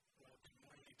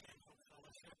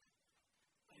Fellowship.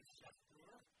 My name is Jeff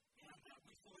Brewer, and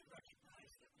we fully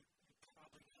recognize that you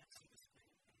probably can't see the screen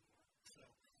anymore. So,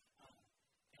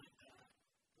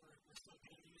 we're still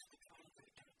getting used to trying to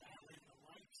kind of dial in the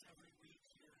lights every week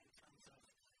here in terms of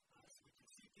so we can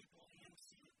see people and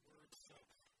see words. So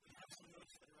we have some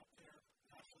notes that are up there.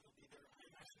 Actually, they'll be there.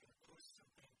 I'm actually going to post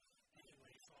something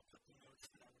anyway, so I'll put the notes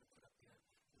that I would have put up there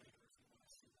later if you want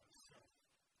to see those. So,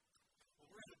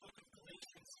 we're in the book of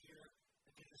Galatians here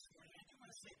again this morning. I do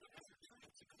want to say that as we're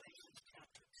turning to Galatians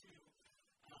chapter 2,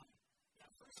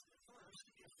 first,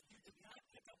 if you did not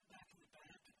pick up back in the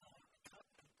back a cup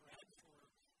and bread for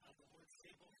the Lord's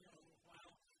table here in a little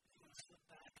while, if you want to slip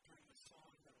back during the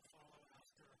song that will follow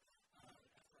after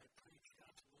I preach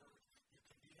God's word, you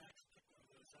can do that. Pick one of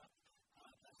those up.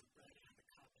 That's the bread and the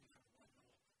cup, and you have one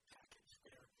little package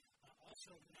there.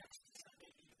 Also, next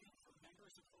Sunday evening, for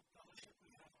members of Hope Fellowship,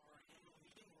 we have our annual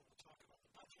meeting where we'll talk about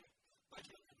the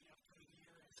budget and the upcoming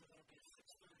year, and so that'll be at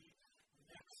 6:30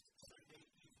 next Sunday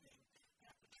evening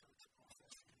at the church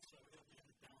office. And so it'll be in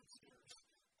the downstairs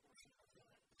portion of the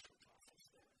church office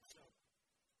there. So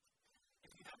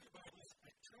if you have your Bibles,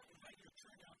 I invite you to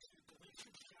turn now to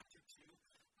Galatians chapter 2.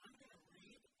 I'm going to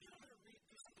read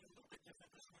do something a little bit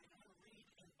different this morning. I'm going to read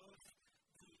in both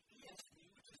the ESV,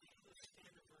 which is the English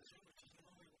Standard Version, which is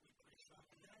normally what we preach from,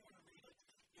 and then I want to read it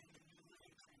in the New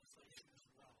Living Translation as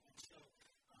well. And so,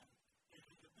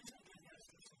 the reason I'm doing that is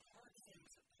there's some hard things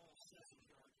that Paul says in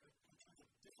here in terms of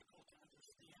difficult to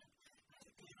understand. And I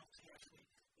think the NLT actually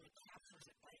really captures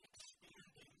it by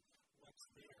expanding what's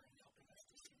there and helping us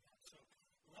to see that. So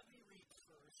let me read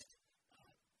first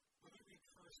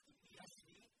the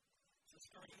ESV. So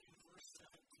starting in verse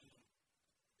 17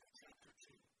 of chapter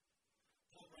 2,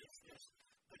 Paul writes this: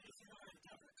 "But if in our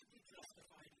endeavor to be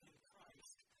justified in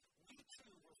Christ, we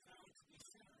too were found to be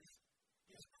sinners,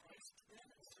 is Christ then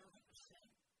a servant of sin?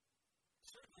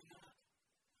 Certainly not.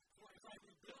 For if I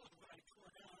rebuild what I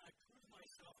tore down, I prove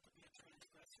myself to be a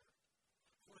transgressor.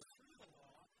 For through the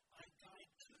law, I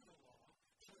died to the law,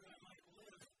 so that I might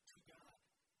live to God.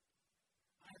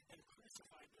 I have been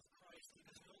crucified with Christ. It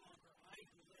is no longer I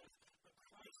who live, but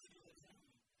Christ who lives in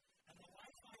me. And the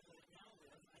life I now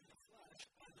live in the flesh,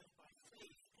 I live by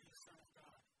faith in the Son of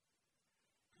God,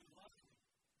 who loved me,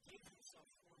 gave himself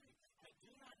for me. I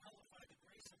do not nullify the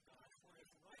grace of God, for if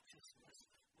righteousness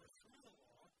were through the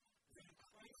law, then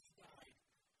Christ died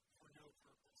for no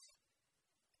purpose."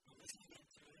 Now listen again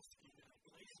to this in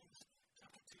Galatians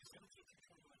chapter 2, 17 through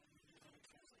 21 in the New Living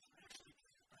Translation. Actually,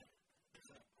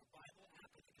 there's a Bible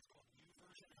app, I think it's called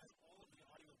YouVersion. It has all of the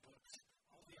audio books,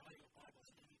 all the audio Bibles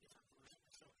in any different version.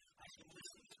 So I can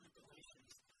listen through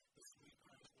Galatians this week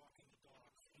when I was walking the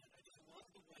dogs, and I just love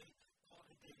the way Paul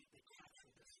and David, they capture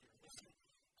this here. Listen,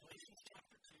 Galatians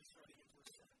chapter 2, starting in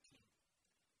verse 17.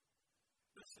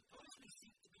 "But suppose we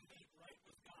seek to be made right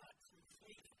with God through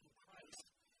faith in Christ,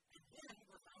 and then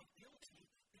we're found guilty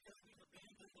because we've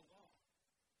abandoned the law.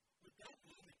 Would that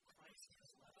mean that Christ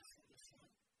has led us into sin?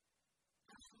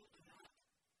 Absolutely not.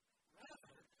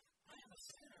 Rather, I am a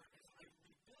sinner if I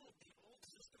rebuild the old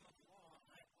system of law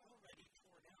I already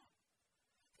tore down.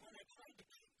 When I tried to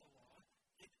keep the law,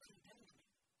 it condemned me.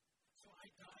 So I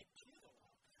died to the law.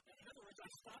 In other words, I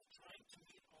stopped trying to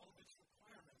meet all of its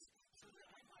requirements so that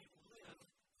I might live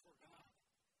for God.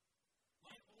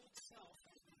 My old self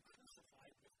has been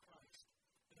crucified with Christ.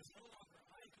 It is no longer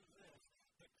I who live,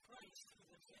 but Christ who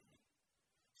lives in me.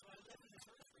 So I live in this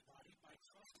earthly body by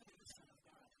trusting in the Son of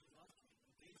God who loved me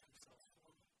and gave himself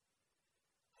for me.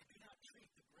 I do not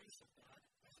treat the grace of God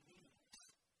as meaningless.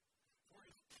 For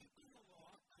if keeping the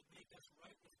law could make us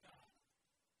right with God,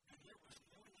 then there was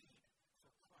no need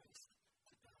for Christ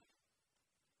to die."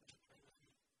 Would you pray with me?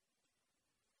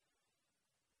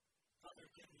 Father,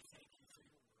 again, we thank you for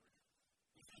your word.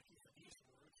 We thank you for these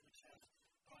words which have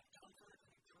brought comfort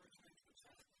and encouragement, which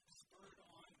have spurred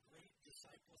on great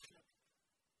discipleship.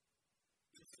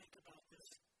 To think about this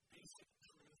basic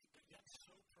truth, but yet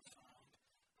so profound: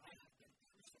 I have been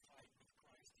crucified with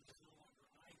Christ. It is no longer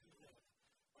I who live,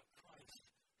 but Christ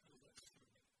who lives through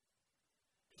me.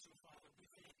 And so, Father, we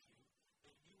thank you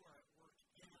that you are at work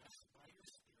in us by your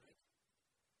Spirit.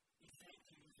 We thank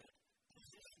you that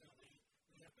positionally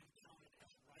we have been counted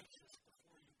as righteous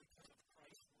before you because of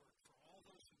Christ's work for all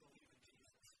those who believe in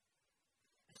Jesus.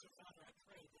 And so, Father, I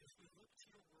pray that as we look to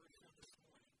your word here this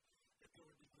morning, that there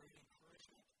would be great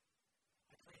encouragement.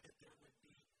 I pray that there would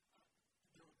be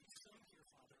some here,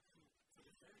 Father, who, for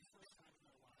the very first time in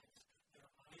their lives, their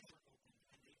eyes are opened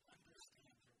and they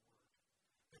understand your word.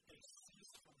 That they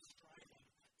cease from striving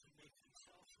to make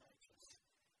themselves righteous,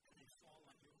 and they fall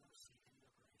on your mercy and your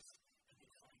grace, and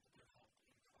they find their help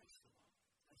in Christ alone.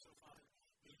 And so, Father,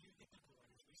 May you get the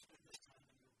glory as we spend this time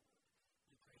in your word.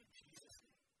 We pray in Jesus'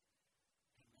 name.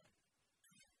 Amen.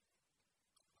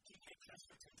 T.K.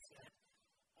 Chesterton said,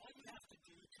 all you have to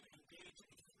do to engage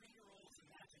a 3-year-old's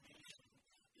imagination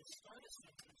is start a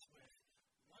sentence with,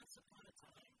 once upon a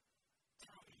time,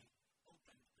 Tommy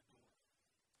opened the door.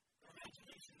 Their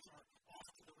imaginations are off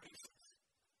to the races.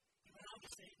 He went on to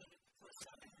say that for a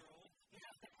 7-year-old, you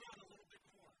have to add a little bit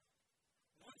more.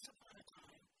 Once upon a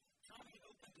time, Tommy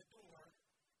opened the door,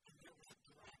 and there was a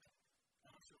dragon.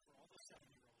 Now, I'm sure for all the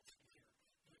 7-year-olds here,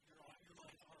 your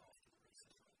minds are off to the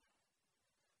races right now.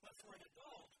 But for an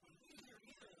adult, when we hear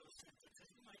either of those sentences,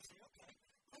 you might say, okay,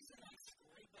 that's a nice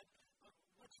story, but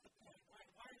what's the point? Why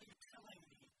are you telling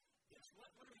me this? What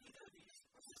are either of these?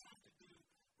 What does this have to do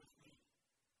with me?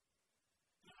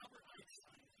 Now, Albert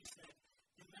Einstein, he said,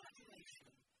 imagination,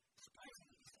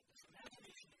 surprisingly, he said this,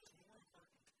 imagination is more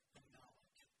important than knowledge.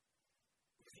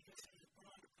 Because he went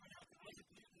on to point out that Isaac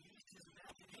Newton used his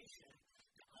imagination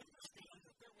to understand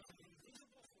that there was an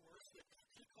invisible force that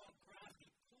he called gravity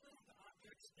pulling the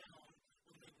objects down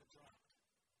when they were dropped.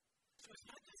 So it's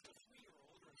not just a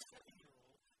 3-year-old or a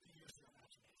 7-year-old who use their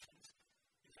imaginations.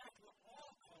 In fact, we're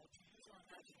all called to use our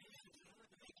imaginations in order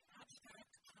to make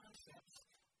abstract concepts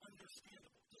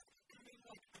understandable. Just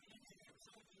like an engineer,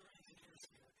 some of you are engineers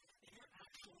here, and you're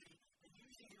actually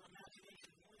using your imagination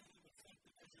more than you would think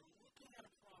because you're looking at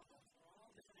a problem from all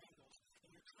different angles and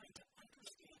you're trying to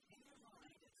understand in your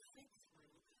mind and think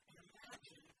through and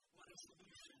imagine what a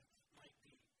solution might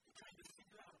be. You're trying to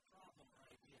figure out a problem or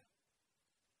idea.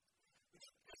 Which,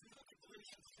 as we look at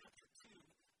Galatians chapter 2,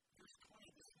 verse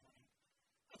 20 this morning,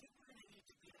 I think we're going to need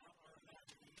to get out our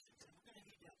imaginations and we're going to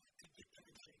need to get them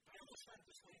in shape. I almost started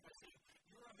this way by saying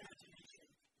your imagination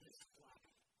is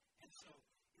floppy. And so,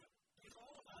 because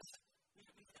all of us,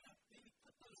 we kind of maybe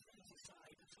put those things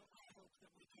aside. And so I hope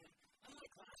that we can,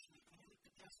 unlike last week when we looked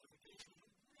at justification,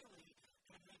 we really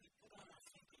can maybe put on our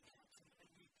thinking hats and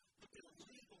we look at a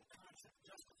legal concept,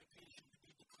 justification, to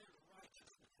be declared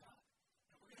righteous with God.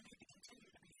 And we're going to need to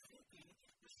continue to be thinking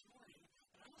this morning,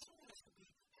 but I also want us to be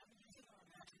using our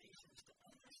imaginations to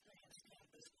understand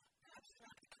this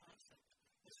abstract concept,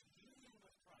 this union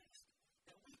with Christ,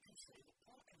 that we can say, that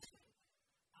Paul can say,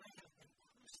 I have been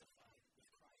crucified with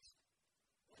Christ.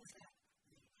 What does that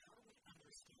mean? How do we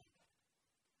understand that?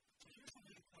 So here's the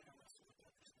main point I want us to look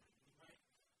at this morning. You might,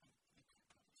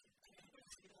 can anybody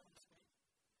see that on the screen?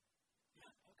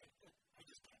 Yeah? Okay, good. I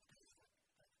just can't do this.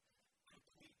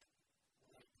 Complete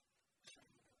light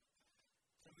shining there.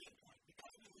 The main point,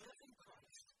 because we live in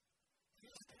Christ,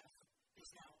 his death is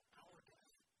now our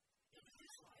death, and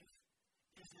his life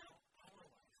is now our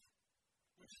life,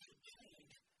 which should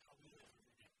change how we live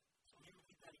every day. So let me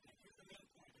repeat that again. Here's the main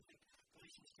point, I think,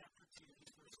 Galatians chapter 2,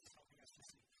 these verses helping us to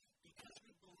see. Because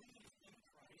we believe in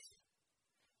Christ,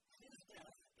 his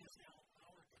death is now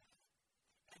our death,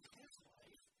 and his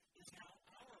life is now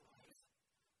our life,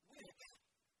 which,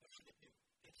 what should it do?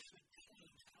 It should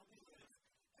change how we live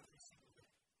every single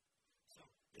day. So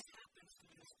this happens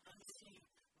through this unseen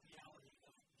reality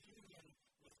of union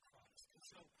with Christ. And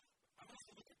so I want us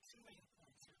to look at 2 main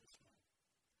points here this morning.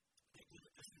 They deal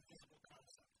with this invisible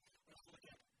concept. I want us to look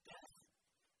at death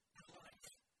and life.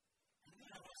 And then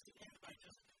I want us to end by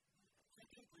just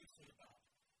thinking briefly about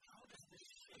how does this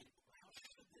shape, or how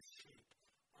should this shape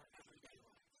our everyday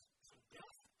lives. So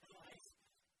death and life,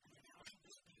 and then how should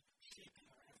this be shaping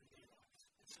our everyday lives.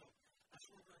 And so that's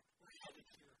where we're headed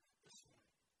here this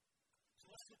morning. So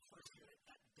let's look first here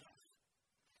at death.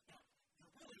 Now,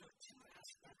 there really are 2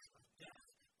 aspects of death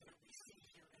that we see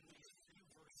here in these few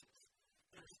verses.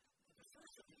 The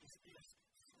first of these is,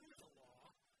 through the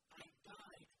law, I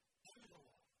died to the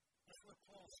law. That's where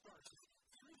Paul starts.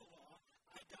 Through the law,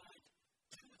 I died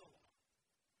to the law.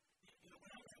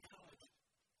 When I was in college,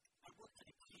 I worked at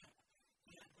a camp.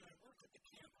 And when I worked at the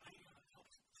camp, I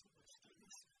helped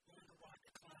students learn to rock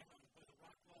climb on both the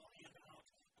rock wall and out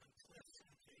on cliffs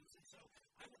and things. And so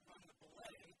I would run the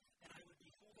belay, and I would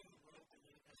be holding the rope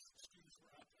as students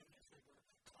were up and as they were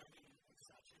climbing and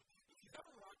such. And if you've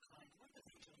ever rock climbed, one of the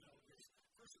things you'll know is,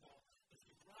 first of all, if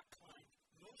you've rock climbed,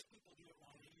 most people do it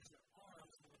wrong. They use their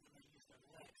arms more than they use their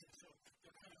legs. And so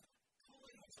they're kind of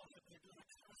pulling themselves up. They're doing a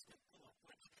constant pull-up,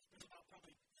 which there's about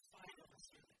probably 5 of us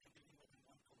here that can do more than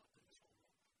one pull-up in this whole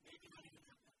room. Maybe not even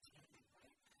that much, right?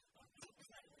 It's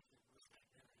not like your worst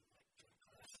nightmare in gym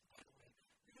class, by the way.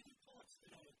 You're going to do pull-ups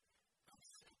today. I'm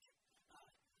sick.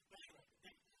 But anyway,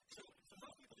 so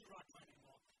most people do rock climbing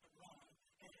wrong,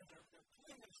 and they're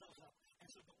pulling themselves up. And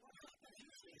so what happens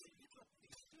usually is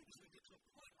these students would get to a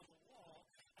point on the wall,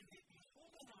 and they'd be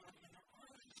holding on, and their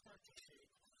arms would start to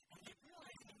shake, and they'd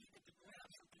realize they needed to grab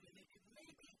something, and they could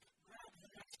maybe grab the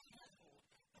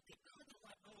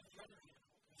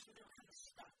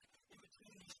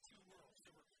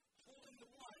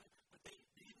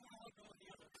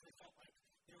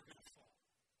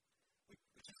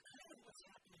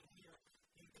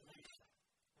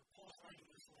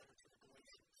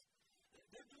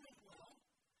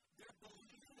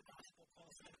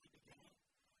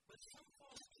But some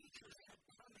false teachers had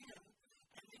come in,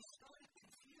 and they started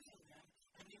confusing them,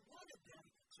 and they wanted them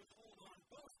to hold on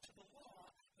both to the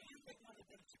law, and they wanted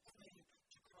them to cling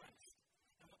to Christ.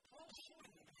 And what Paul's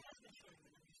showing them, and has been showing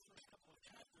them in these first couple of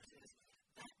chapters, is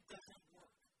that doesn't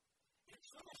work. And it's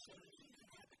so much so that he even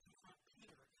had to confront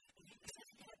Peter, and he said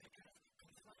he had to kind of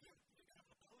confront him, to kind of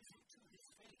oppose him to his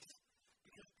face,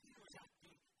 because Peter was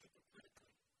acting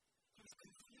hypocritically. He was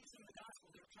confusing the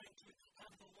gospel. They were trying to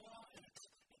have the law and its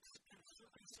kind of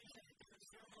circumcision and different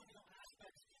ceremonial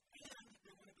aspects, and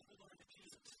they wanted to hold on to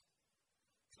Jesus.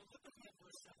 So look with me at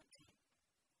verse 17.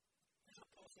 Here's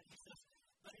what Paul said. He says,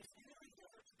 "But if we are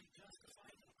endeavored to be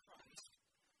justified in Christ,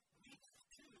 we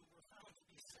too were found to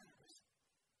be sinners.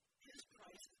 Is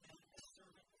Christ then a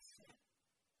servant of sin?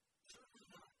 Certainly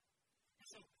not." And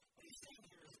so what he's saying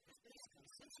here is basically,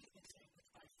 since he's been saved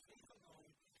by faith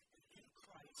alone and in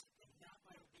Christ and not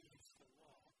by obedience to the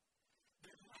law,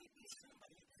 there might be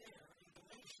somebody there in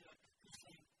Galatia who's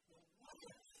saying, well,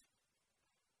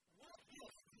 what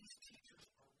if these teachers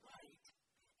are right,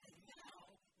 and now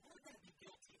we're going to be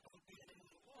guilty of abandoning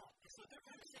the law? And so they're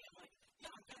kind of saying, like,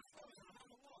 yeah, I'm kind of frozen. I'm on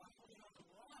the law. I'm holding on to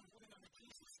the law. I'm holding on to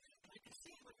Jesus. And I can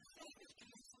see what you're saying is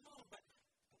Jesus alone, but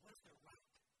what if they're right?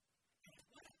 And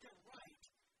what if they're right?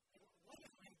 And what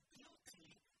if I'm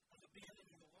guilty of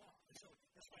abandoning the law? And so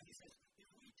that's why he says, if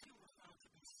we too were found to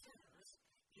be sinners,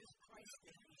 is Christ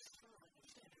then a servant of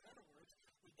sin? In other words,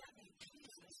 would that mean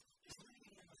Jesus is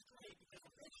leading them astray because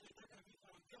eventually they're going to be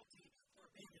found guilty for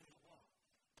abandoning the law?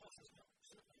 Paul says, no,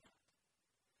 certainly not.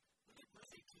 Look at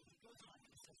verse 18. He goes on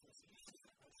and he says this. He uses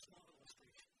a small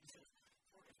illustration. He says,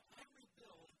 "For if I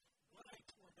rebuild what I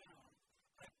tore down,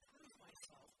 I prove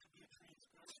myself to be a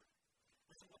transgressor."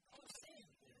 And so what Paul is saying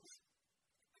is,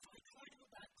 if I try to go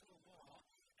back to the law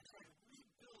and try to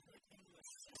rebuild it into a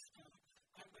system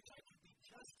by which I can be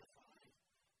justified,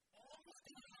 all that's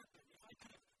going to happen, if I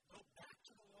kind of go back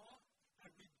to the law, I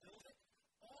rebuild it,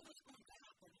 all that's going to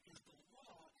happen is the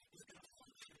law is going to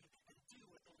function and do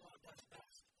what the law does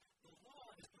best. The law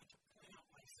is going to point out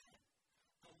my sin.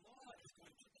 The law is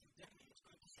going to condemn me. It's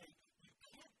going to say, you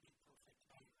can't be perfect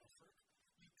by your effort.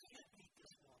 You can't meet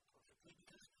this law perfectly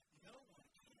because no one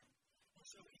can. And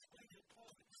so it's going to, Paul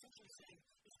is essentially saying,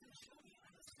 it's going to show me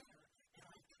I'm a sinner and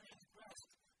I've transgressed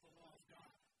the law of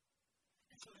God.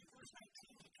 And so in verse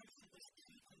 19, he comes to this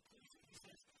key conclusion. He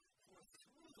says, "For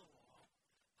through the law,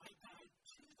 I died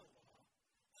to the law,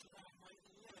 so that I might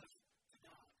live to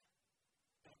God."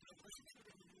 Now, listen to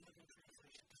the New Living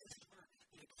Translation. This is where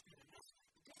the experience.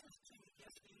 The difference between the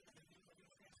ESV and the New Living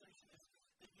Translation is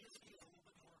the ESV is a little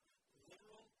bit more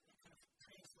literal in kind of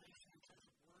translation in terms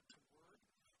of word to word,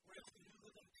 whereas the New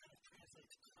Living kind of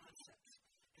translates concepts.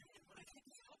 And what I think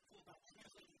is helpful about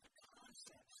translating the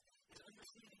concepts is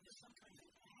understanding that sometimes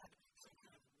you add some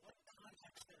kind of what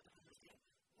context there to understand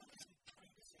what is he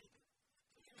trying to say there.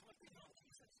 So here's what we know,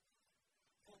 he says.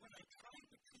 "For when I tried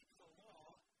to keep the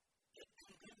law, it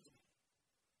condemned me.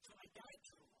 So I died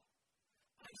to the law.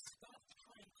 I stopped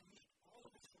trying to meet all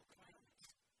of its requirements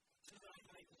so that I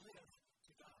might live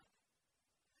to God."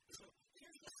 So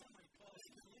here's the summary. Paul is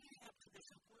leading up to this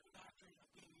important doctrine of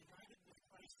being united with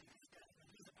Christ in his death. And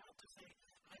he's about to say,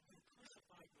 I've been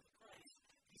crucified with Christ.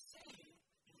 He's saying,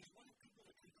 and he's wanting people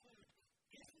to conclude,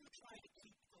 if you try to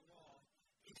keep the law,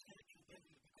 it's going to condemn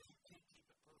you because you can't keep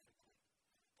it perfectly.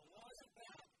 The law isn't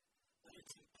bad, but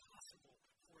it's impossible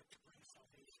for it to bring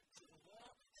salvation. So the law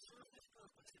served its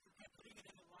purpose. If you're kind of putting it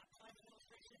in the rock climbing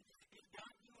illustration, it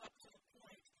got you up to the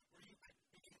point where you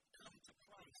can come to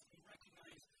Christ and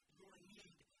recognize your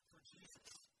need for Jesus.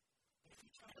 But if you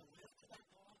try to live to that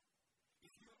law,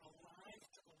 if you're alive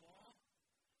to the law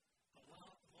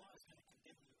is going to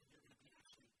condemn you and you're going to be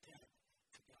actually dead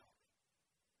to God.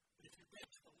 But if you're dead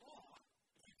to the law,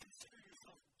 if you consider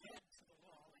yourself dead to the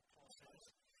law, like Paul says,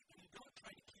 and you don't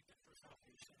try to keep it for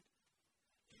salvation,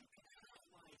 you can have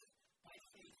life by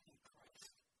faith in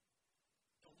Christ.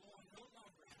 The law no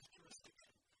longer has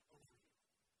jurisdiction over you.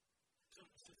 So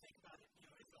think about it.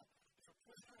 If a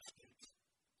prisoner escapes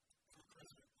from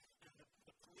prison, and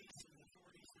the police and the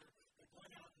authorities are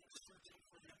going out and they're searching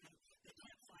for them, and they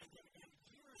can't find them, and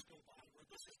years go by where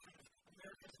this is kind of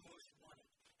America's most wanted,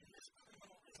 and this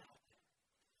criminal is out there.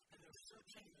 And they're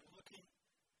searching, they're looking,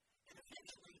 and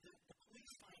eventually the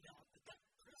police find out that that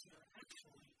prisoner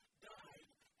actually died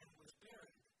and was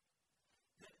buried.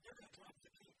 They're going to drop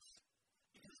the case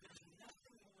because there's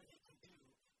nothing more they can do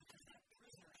because that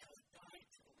prisoner has died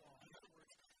to the law. In other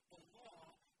words, the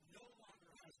law no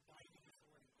longer has binding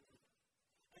authority over them.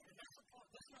 And that's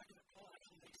the argument that Paul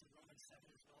actually makes in Romans 7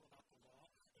 as well about the law.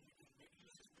 And he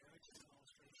uses marriage as an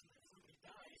illustration. If somebody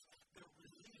dies, they're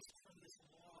released from this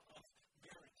law of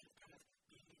marriage.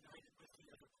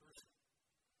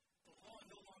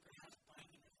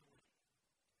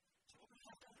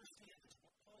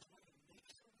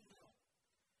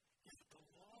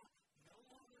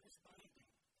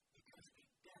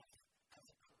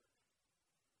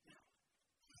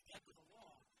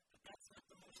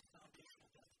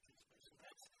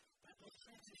 let's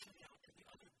transition now to the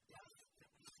other death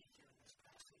that we see here in this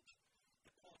passage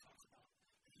that Paul talks about.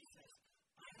 And he says,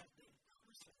 I have been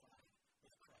crucified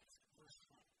with Christ. Verse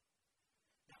 20.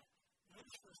 Now,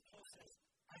 notice first Paul says,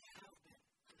 I have been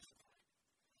crucified.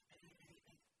 And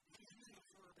he's using a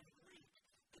verb in Greek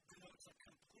that denotes a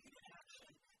complete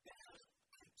action that has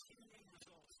continuing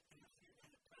results in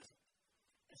the present.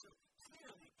 And so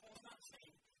clearly, Paul's not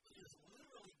saying he has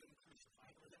literally been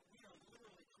crucified or that we are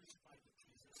literally crucified with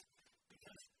Jesus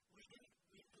because we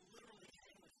literally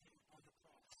hang with him on the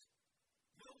cross.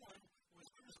 No one was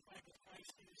crucified with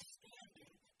Christ who is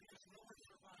standing because no one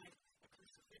survived a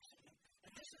crucifixion.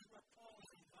 And this is where Paul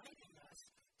is inviting us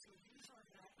to use our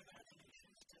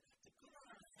imaginations, to put on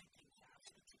our thinking caps,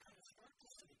 and to kind of start to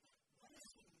see, what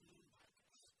does he mean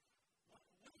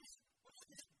by this? What's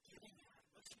this getting at?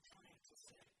 What's he trying to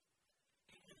say?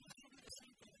 And he's going to do the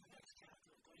same thing in the next chapter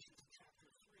of Galatians, chapter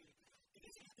 3,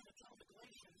 because he's going to tell the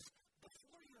Galatians,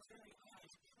 before your very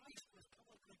eyes, Christ was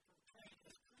publicly portrayed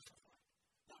as crucified.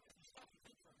 Now, if you stop and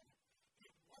think for a minute,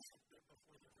 it wasn't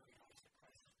before their very eyes that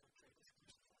Christ was portrayed as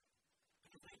crucified.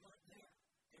 Because they weren't there.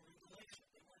 They were in Galatia.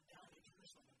 They weren't down in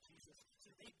Jerusalem with Jesus. So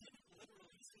they didn't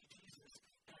literally see Jesus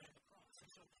die on the cross. And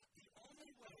so the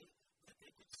only way that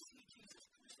they could see Jesus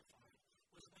crucified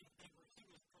was when he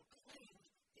was proclaimed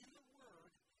in the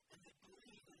Word, and they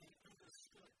believed and they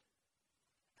understood.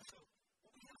 And so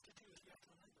what we have to do is we have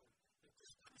to remember that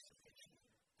this crucifixion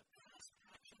here, the past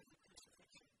action of the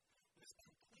crucifixion, was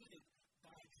completed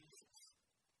by Jesus.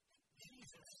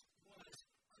 Jesus was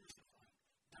crucified,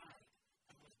 died,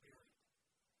 and was buried.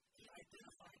 He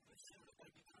identified with sin by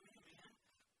becoming a man.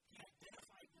 He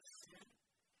identified with sin.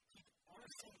 Our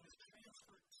sin was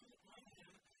transferred to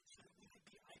him so that we could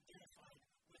be identified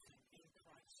with him in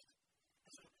Christ.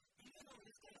 And so, even though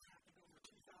this death happened over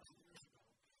 2,000 years ago,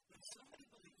 when somebody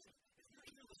believes it, if you're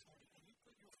here this morning and you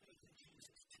put your faith in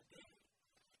Jesus today,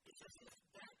 it's as if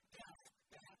that death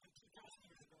that happened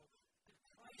 2,000 years ago, that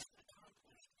Christ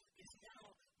accomplished, is now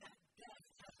that death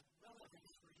has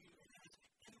relevance for you, it has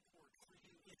import for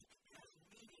you, it has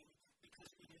meaning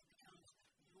because it becomes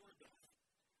your death.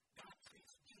 God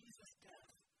treats Jesus'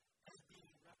 death as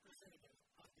being representative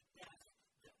of the death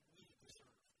that we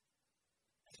deserve.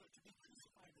 And so to be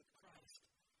crucified with Christ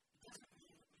doesn't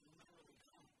mean that we literally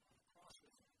hung on the cross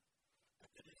with him, but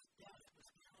that his death was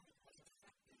counted as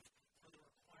effective for the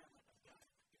requirement of death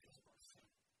because of our sin.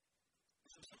 And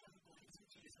so someone who believes in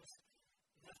Jesus,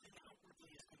 nothing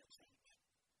outwardly is going to change.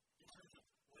 In terms of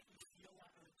what you feel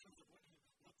like, or in terms of what you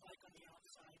look like on the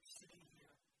outside, sitting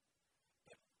here.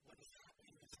 But what is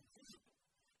happening is invisible.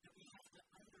 That we have to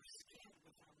understand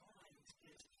with our minds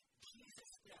is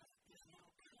Jesus' death is now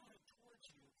counted towards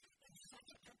you in such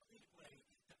a complete way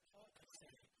that Paul could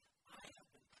say, I have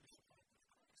been crucified with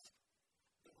Christ.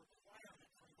 The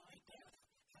requirement for my death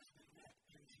has been met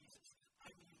in Jesus.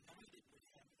 I'm united with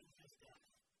him in his death.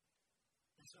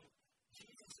 And so,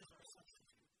 Jesus is our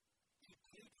substitute. He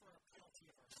paid for our penalty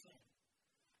of our sin.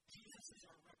 Jesus is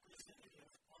our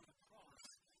representative on the cross,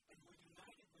 and we're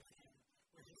united with him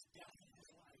where his death and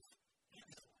his life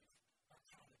are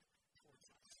counted towards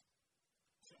us.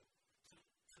 So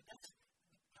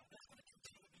that's going to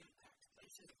continue to be impacted.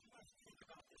 Places, if you want to think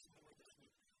about this more this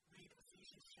week, read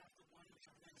Ephesians chapter 1, which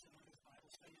our men's and women's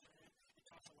Bible studies are in. It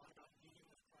talks a lot about union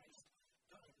with Christ.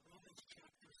 Romans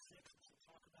chapter 6, which we'll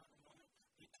talk about in a moment,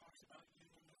 it talks about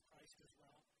union with Christ as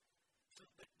well. So,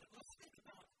 but let's think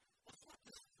about, let's let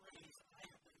this phrase, I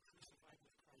have been crucified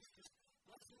with Christ, just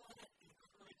let's let it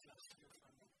encourage us here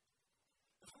from him.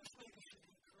 The first way we should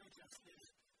encourage us is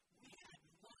we had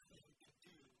nothing to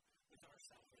do with our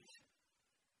salvation.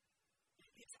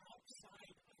 It's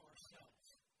outside of ourselves.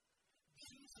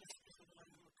 Jesus is the one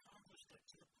who accomplished it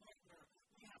to the point where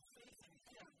we have faith in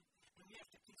him, and we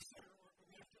have to consider, or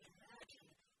we have to imagine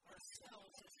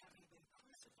ourselves as having been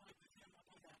crucified with him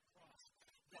upon that cross.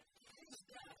 That his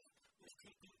death was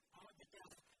taking on the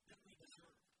death that we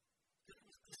deserve. That it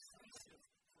was decisive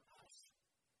for us.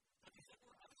 But if it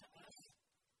were up to us,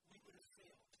 we would have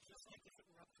failed. Just like if it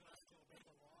were up to us to obey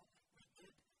the law, we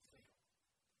did fail.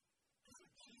 And so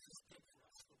Jesus did for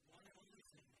us the one and only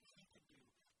thing that he could do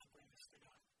to bring us to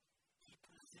God. He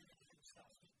presented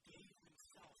himself. He gave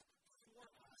himself for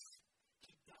us.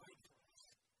 He died for us.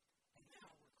 And now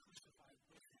we're crucified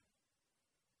with him.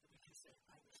 And we can say,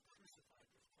 I was crucified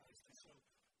with Christ. And so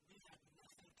we have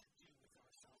nothing to do with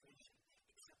our salvation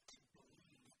except to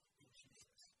believe in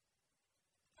Jesus.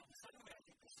 Now, the second way I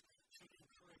think this should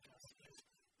encourage us is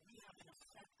we have an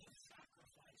effective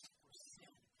sacrifice for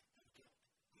sin and guilt.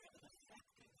 We have an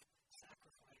effective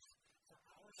sacrifice for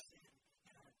our sin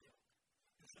and our guilt.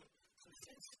 And so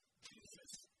since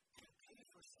Jesus can pay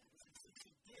for our sins. And since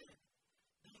he did,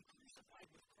 being crucified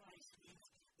with Christ means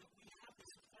that we have this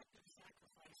effective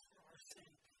sacrifice for our sin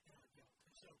and our guilt.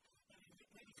 And so,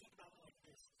 maybe think about it like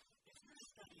this. If you're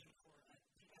studying for the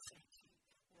SAT,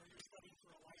 or you're studying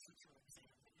for a licensure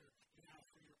exam that you have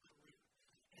for your career,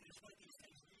 and it's one of these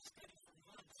things where you study for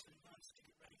months and months to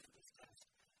get ready for this test,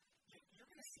 you're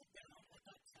going to sit down at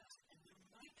that test, and you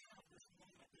might have this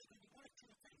moment. There's going to be one or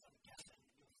two things, I'm guessing,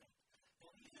 that you'll think.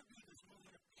 There'll either be this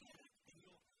moment of panic, and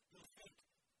you'll think,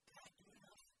 did I do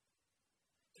enough?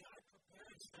 Did I prepare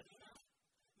and study enough?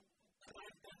 Could I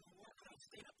have done more? Could I have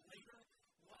stayed up later?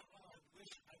 Well, I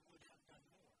wish I would have done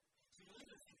more. So you'll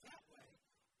either think that way,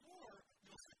 or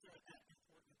you'll sit there at that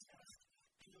important test,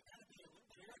 and you'll kind of be a little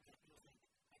bit arrogant. You'll think,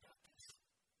 I got this.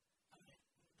 I'm going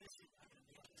to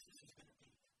nail this. This is going to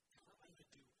be, I'm going to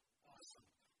do awesome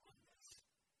on this.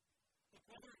 But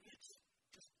whether it's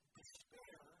just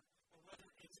despair or whether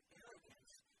it's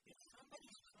arrogance, if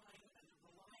somebody's trying and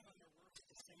relying on their works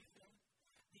to save them,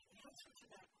 the answer to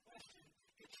that question,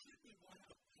 it should be one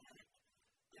of panic.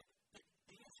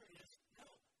 The answer is no,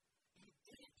 you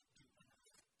didn't do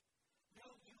enough. No,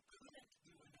 you couldn't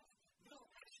do enough. No,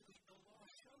 actually, the law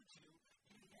showed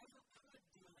you never could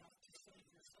do enough to save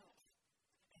yourself.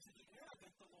 And to the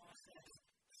arrogant, the law says,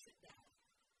 sit down.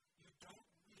 You don't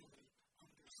really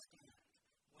understand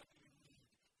what you need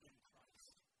in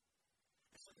Christ.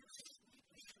 And so there's sweet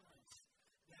assurance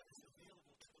that is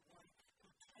available to the one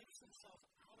who takes himself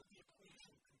out of the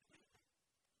equation completely.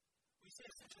 We say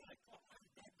essentially like, Paul, I'm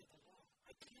dead to the law.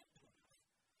 I can't do enough.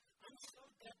 I'm so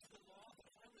dead to the law that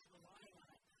if I was relying on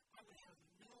it, I would have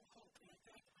no hope. And in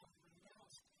fact, I've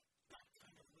renounced that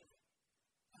kind of living.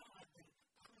 Now I've been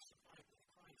crucified with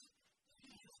Christ.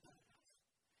 He has done enough.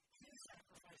 His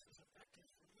sacrifice was effective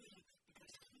for me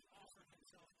because he offered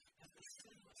himself as the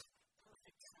sinless,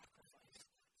 perfect sacrifice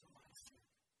for my sin.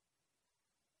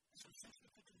 And so since we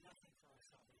could do nothing for our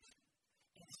salvation,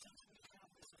 and since we have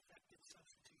this effective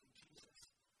substitute in Jesus,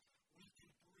 we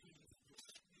can breathe this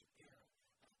sweet air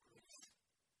of grace.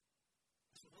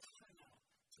 And so let's turn now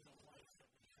to the life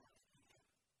that we have in him.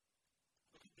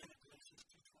 Look again at Galatians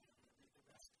 2:20. I'm going to read the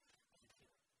rest of it here.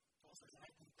 Paul says,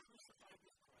 I've been crucified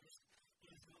with Christ.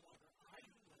 It is no longer I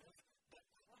who live, but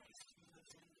Christ who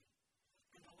lives in me.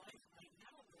 And the life I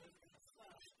now live in the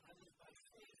flesh, I live by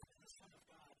faith in the Son of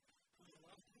God, who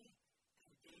loved me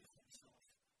and gave himself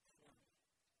for me.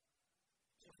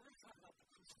 So if we're going to talk about the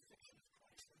crucifixion of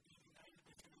Christ and being united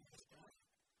with him in his death,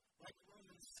 like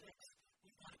Romans 6,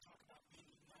 we've got to talk about being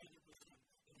united with him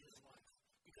in his life.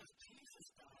 Because Jesus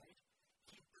died,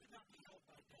 he could not be held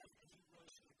by death, and he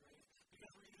rose from the grave.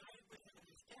 Because we're united with him in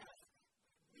his death,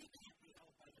 we can't be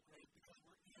held by the grave because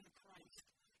we're in Christ.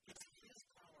 It's his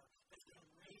power that's going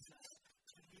to raise us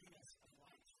to newness of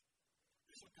life.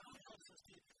 And so God helps us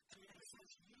to, in a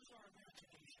sense, use our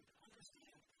imagination to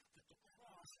understand that the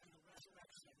cross and the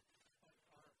resurrection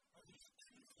are these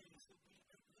two things that we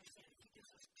understand. He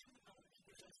gives us two elements. He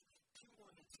gives us two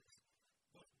ordinances,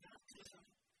 both baptism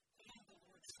and the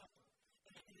Lord's Supper.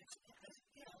 And it's as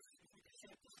if we could say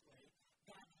it this way,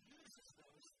 God uses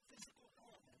those physical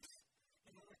elements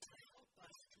in order to help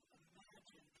us to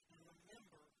imagine and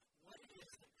remember what it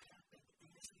is that happened in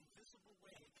this invisible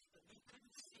way that we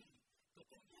couldn't see, but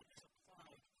then yet is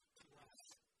applied to us.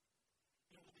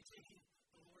 We'll be taking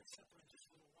the Lord's Supper in just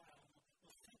a little while, and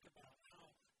we'll think about how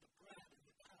the bread and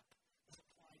the cup is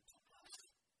applied to us,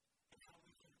 and how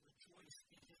we can rejoice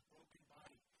in his broken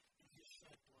body and his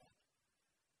shed blood.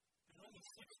 In Romans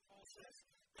 6, Paul says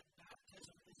that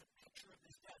baptism is a picture of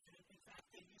his death. And in fact,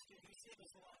 we say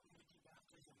this a lot when we do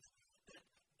baptisms, that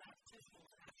baptismal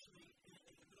actually,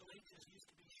 in the Middle Ages, used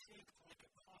to be shaped like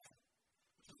a coffin,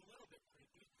 which is a little bit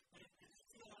creepy, but it's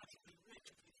theologically rich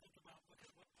if you think about,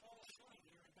 because what Paul's showing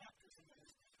here in baptism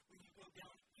is when you go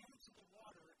down into the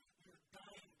water, you're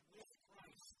dying with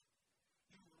Christ.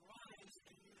 You rise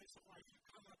in newness of life. You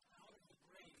come up out of the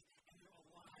grave, and you're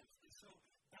alive. And so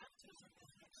baptism is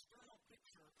an external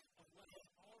picture of what has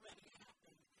already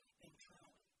happened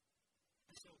internally.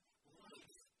 And so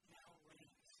life now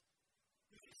reigns.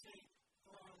 We could say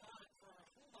for our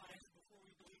whole lives before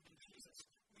we believed in Jesus,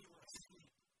 we were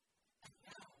asleep. And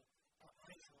now our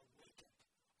eyes are awakened.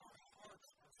 Our hearts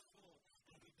are full,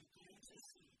 and we begin to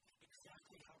see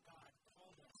exactly how God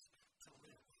called us to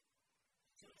live.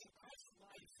 So Christ's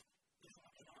life is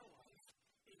in our life.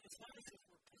 It's not as if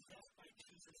we're possessed by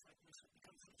Jesus, like we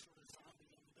become some sort of zombie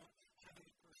and we don't have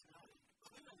any personality.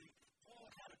 Clearly, Paul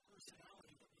had a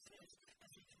personality, but he says,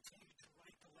 as he continued to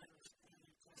write the letters in the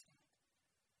New Testament,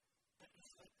 that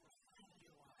it's like we're finally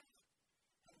alive,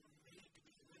 and we're made to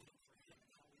be living for him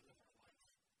and how we live our life.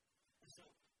 And so,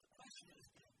 the question is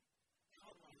then, how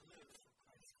do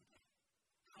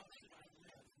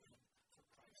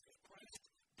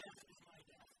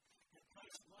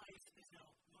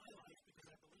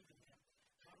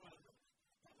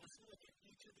to look at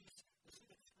each of these. Let's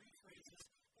look at three phrases,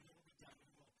 and then we'll be done,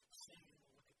 and we'll sing, and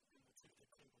we'll look at, and we'll take the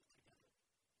table together.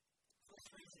 First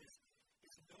phrase is,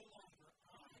 it's no longer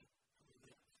I who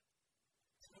live.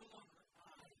 It's no longer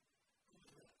I who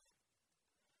live.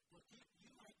 Look,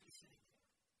 you might be sitting here,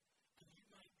 and you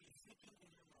might be thinking in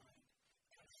your mind,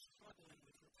 kind of struggling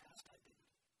with your past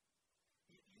identity.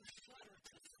 You shudder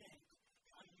to think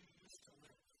how you used to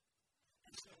live.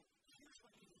 And so, here's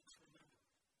what you need to remember.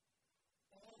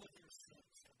 All of your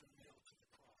sins have been nailed to the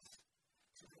cross.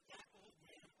 So that old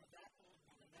man or that old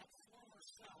woman, that former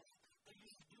self that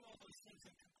used to do all those things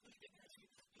and complete ignorance, you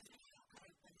think, how could I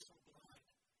have been so blind?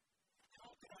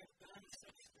 How could I have done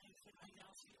such things that I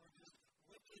now see are just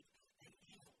wicked and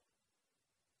evil?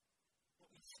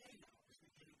 What we say now is we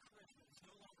get encouragement. It's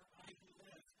no longer I who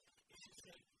live. It's just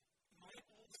that my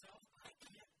old self, I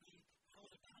can't be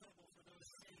held accountable for those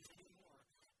sins anymore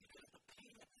because the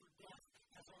payment for death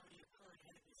has already occurred,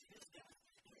 and it was his death,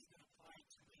 and it's been applied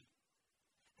to me.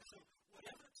 And so,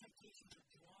 whatever temptations are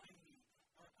drawing me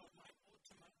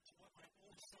to what my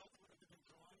old self would have been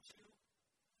drawn to,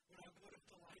 what I would have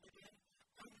delighted in,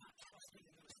 I'm not trusting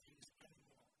in those things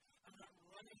anymore. I'm not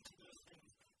running to those things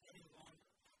any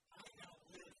longer. I now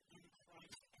live in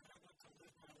Christ, and I want to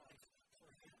live my life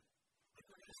for him. Like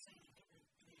we're going to sing,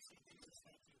 when you see Jesus,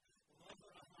 thank you,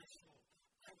 lover of my soul,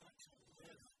 I want to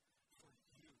live for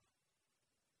you.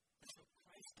 And so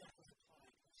Christ's death is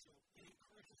applied, and so it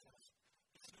encourages us.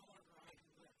 It's no longer I who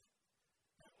live.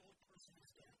 That old person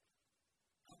is dead.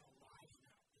 I'm alive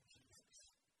now in Jesus.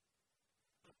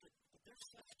 But there's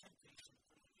such temptation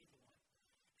from the evil one.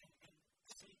 And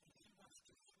Satan, he wants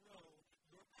to throw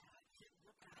your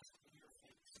past in your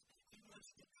face. He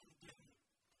wants to condemn you.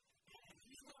 And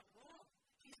he's not wrong.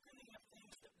 He's bringing up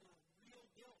things that were real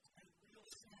guilt and real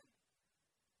sin.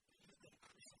 But you've been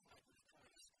crucified with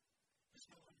Christ. It's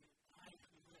no longer I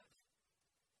who live.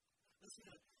 Listen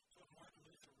to what Martin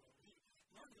Luther wrote.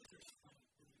 Martin Luther is funny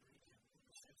when you read him in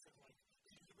the sense of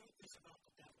he wrote this about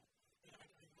the devil. And I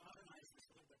modernized this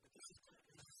a little bit, but this is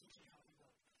essentially how he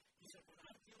wrote. He said, when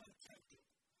I'm feeling tempted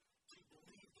to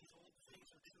believe these old things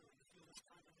are true and to feel this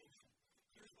condemnation,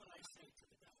 here's what I say to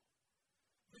the devil.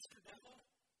 Mr. Devil,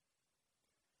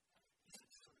 he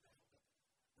said Sir Devil,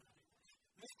 but not English.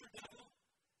 Mr. Devil,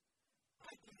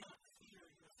 I do not fear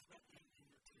your threatening and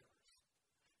your terrors,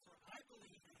 for I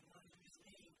believe in one whose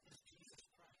name is Jesus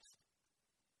Christ.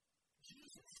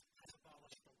 Jesus has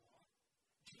abolished the law.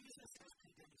 Jesus has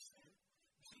condemned sin.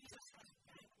 Jesus has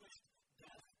vanquished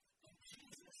death. And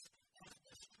Jesus has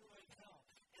destroyed hell.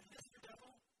 And Mr.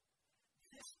 Devil,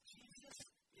 this Jesus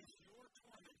is your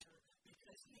tormentor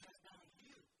because he has bound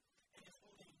you and is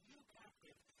holding you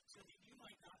captive so that you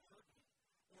might not hurt me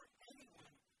or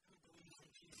anyone who believes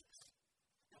in Jesus.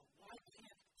 Now, why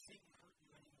can't Satan hurt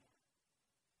you anymore?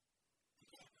 He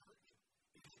can't hurt you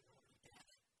because you're already dead.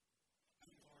 And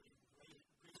you've already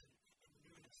risen in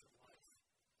newness of life.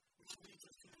 Which leads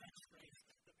us to the next phrase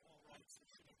that Paul writes that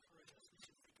should encourage us. We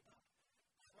should think about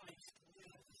Christ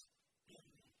lives in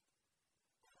me.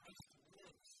 Christ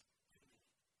lives in me.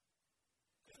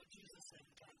 That's what Jesus said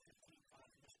in John 15:5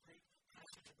 in this great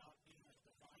passage about being like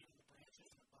the vine and the branches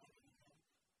and abiding in him.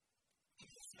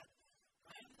 Jesus said,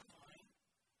 I am the vine,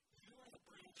 you are the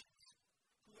branches.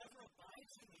 Whoever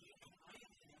abides in me and I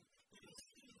in him, it is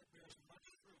he that bears much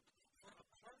fruit. For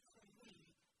apart from me,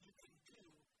 you can do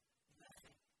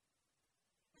nothing.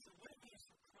 And so what it means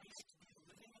for Christ to be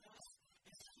living in us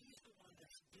is he's the one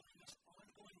that's giving us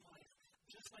ongoing life,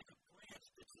 just like a branch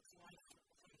gets its life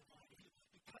from the vine. If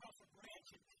you cut off a branch,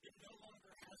 it no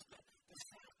longer has the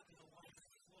sap and the life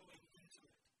flowing into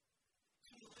it.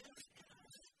 He lives in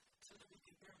us so that we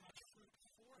can bear much fruit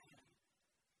for him.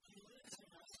 He lives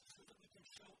in us so that we can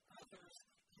show others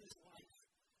his life.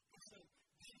 And so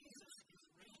Jesus is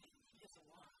reigning. He is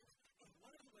alive. And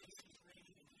one of the ways he's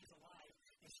reigning and he's alive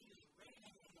is he is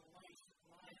reigning in the lives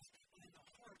and in the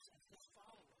hearts of his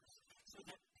followers so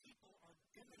that people are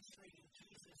demonstrating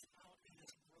Jesus out in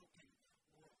this broken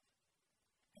world.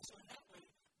 And so in that way,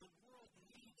 the world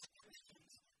needs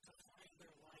Christians to find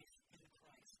their life in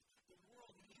Christ. The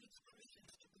world needs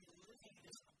Christians to be living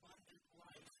this abundant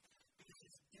life because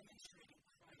it's demonstrating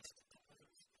Christ to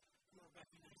others who are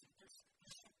recognizing there's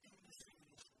something missing in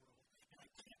this world, and I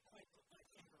can't quite put my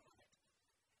finger on it.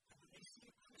 And when they see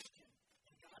a Christian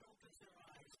and God opens their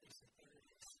eyes, they say, there it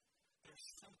is. There's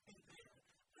something there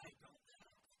I don't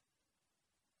have.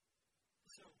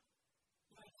 So,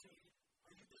 let's say,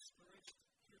 are you discouraged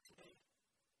here today?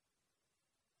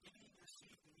 Maybe you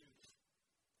received the news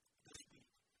this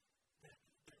week that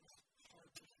was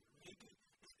hard to hear. Maybe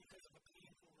it's because of a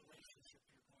painful relationship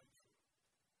you're going through.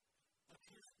 But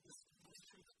here's this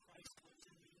truth.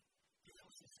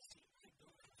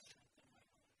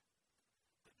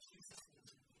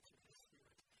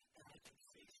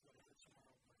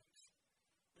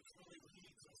 which really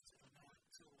leads us to the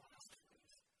last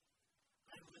phrase.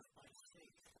 I live by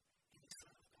faith in the Son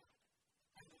of God.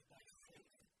 I live by faith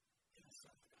in the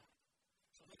Son of God.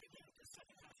 So look again at the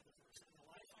second half of the verse. In the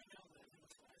life I now live in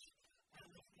the flesh, I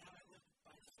live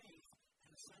by faith in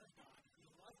the Son of God who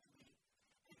loved me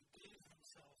and gave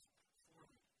himself for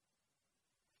me.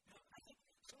 Now, I think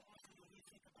so often when we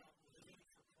think about living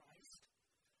for Christ,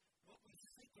 what we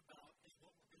think about is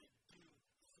what we're going to do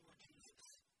for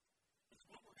Jesus. It's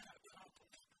what we're going to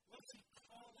accomplish. What's he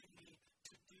calling me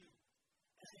to do?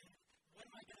 And what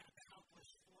am I going to accomplish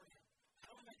for him?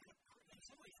 How am I going to, in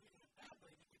some ways, even in a bad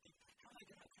way, we think, how am I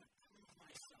going to prove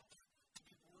myself to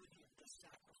be worthy of this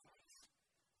sacrifice?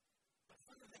 But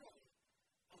fundamentally,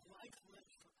 a life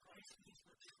lived for Christ means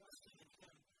we're trusting in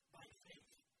him by faith.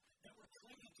 That we're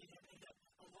clinging to him, and that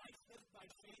a life lived by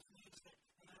faith means that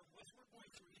no matter what we're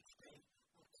going through each day,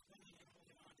 we're clinging and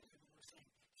holding on to him, and we're saying,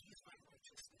 he's my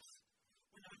righteousness.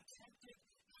 When I'm tempted,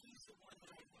 he's the one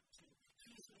that I look to.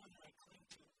 He's the one that I cling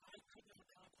to. I couldn't have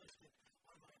accomplished it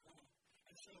on my own.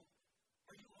 And so,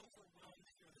 are you overwhelmed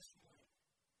here this morning?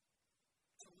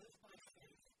 To live by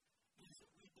faith means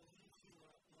that we believe he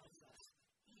loves us,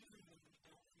 even when we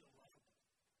don't feel lovable.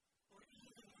 Or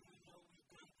even when we know we've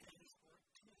done things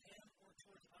to him or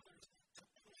towards others to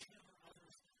push him or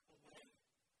others away.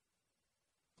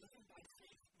 Living by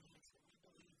faith means that we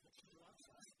believe that he loves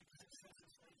us because it says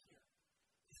this right here.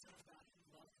 The Son of God who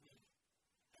loved me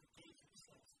and gave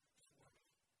himself for me.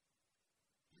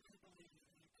 You can believe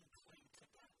and you can cling to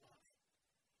that love.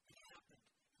 It happened.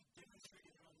 He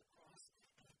demonstrated it on the cross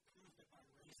and he proved it by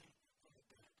raising from the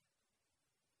dead.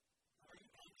 Are you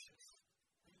anxious?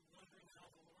 Are you wondering how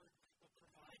the Lord will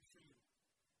provide for you?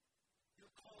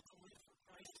 Your call to live for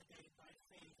Christ today by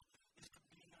faith is to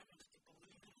be not just to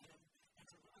believe in him and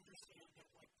to understand that,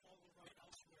 like Paul will write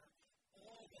elsewhere,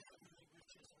 all the heavenly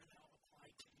riches are now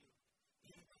applied to you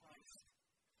in Christ.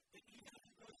 That even if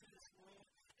you go through this world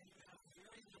and you have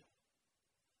very little,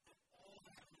 that all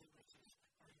the heavenly riches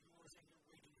are yours and you're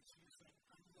waiting as you think,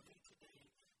 I'm living today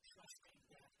trusting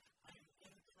that I am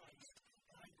in Christ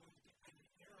and I'm an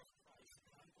heir of Christ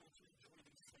and I'm going to enjoy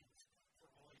these things for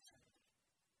all eternity.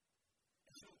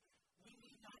 And so we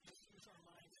need not just use our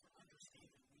minds for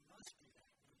understanding. We must do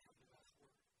that when we come to God's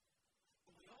Word.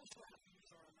 But we also have to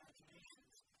use our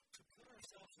imaginations to put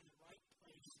ourselves in the right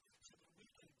place so that we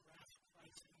can grasp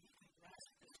Christ and we can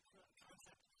grasp this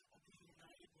concept of being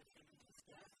united with him in his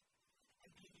death and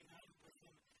being united with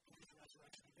him in his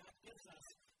resurrection. And God gives us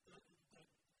the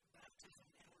baptism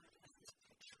in order to have this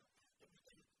picture that we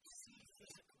can see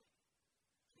physically.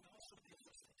 He also gives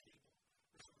us the table,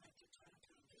 which we'll have to turn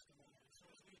to in just a moment. And so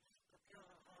as we prepare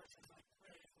our hearts, as I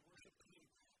pray, if the worship team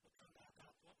will come back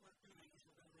up, what we're doing is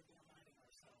we're going to be reminding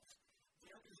ourselves,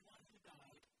 there is one who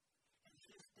died, and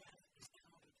his death is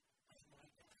counted as my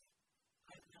death.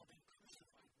 I have now been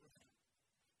crucified with him.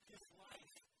 His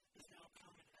life is now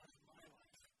counted as my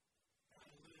life, and I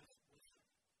live with him.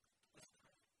 Let's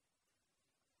pray.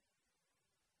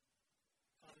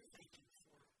 Father, thank you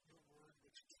for your word,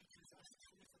 which teaches us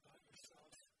truth about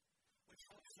yourself, which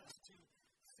helps us to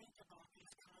think about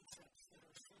these concepts that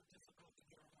are so difficult to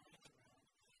get our minds around,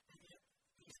 and yet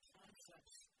these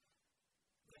concepts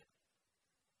that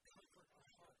comfort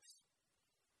our hearts.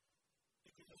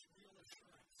 They give us real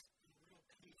assurance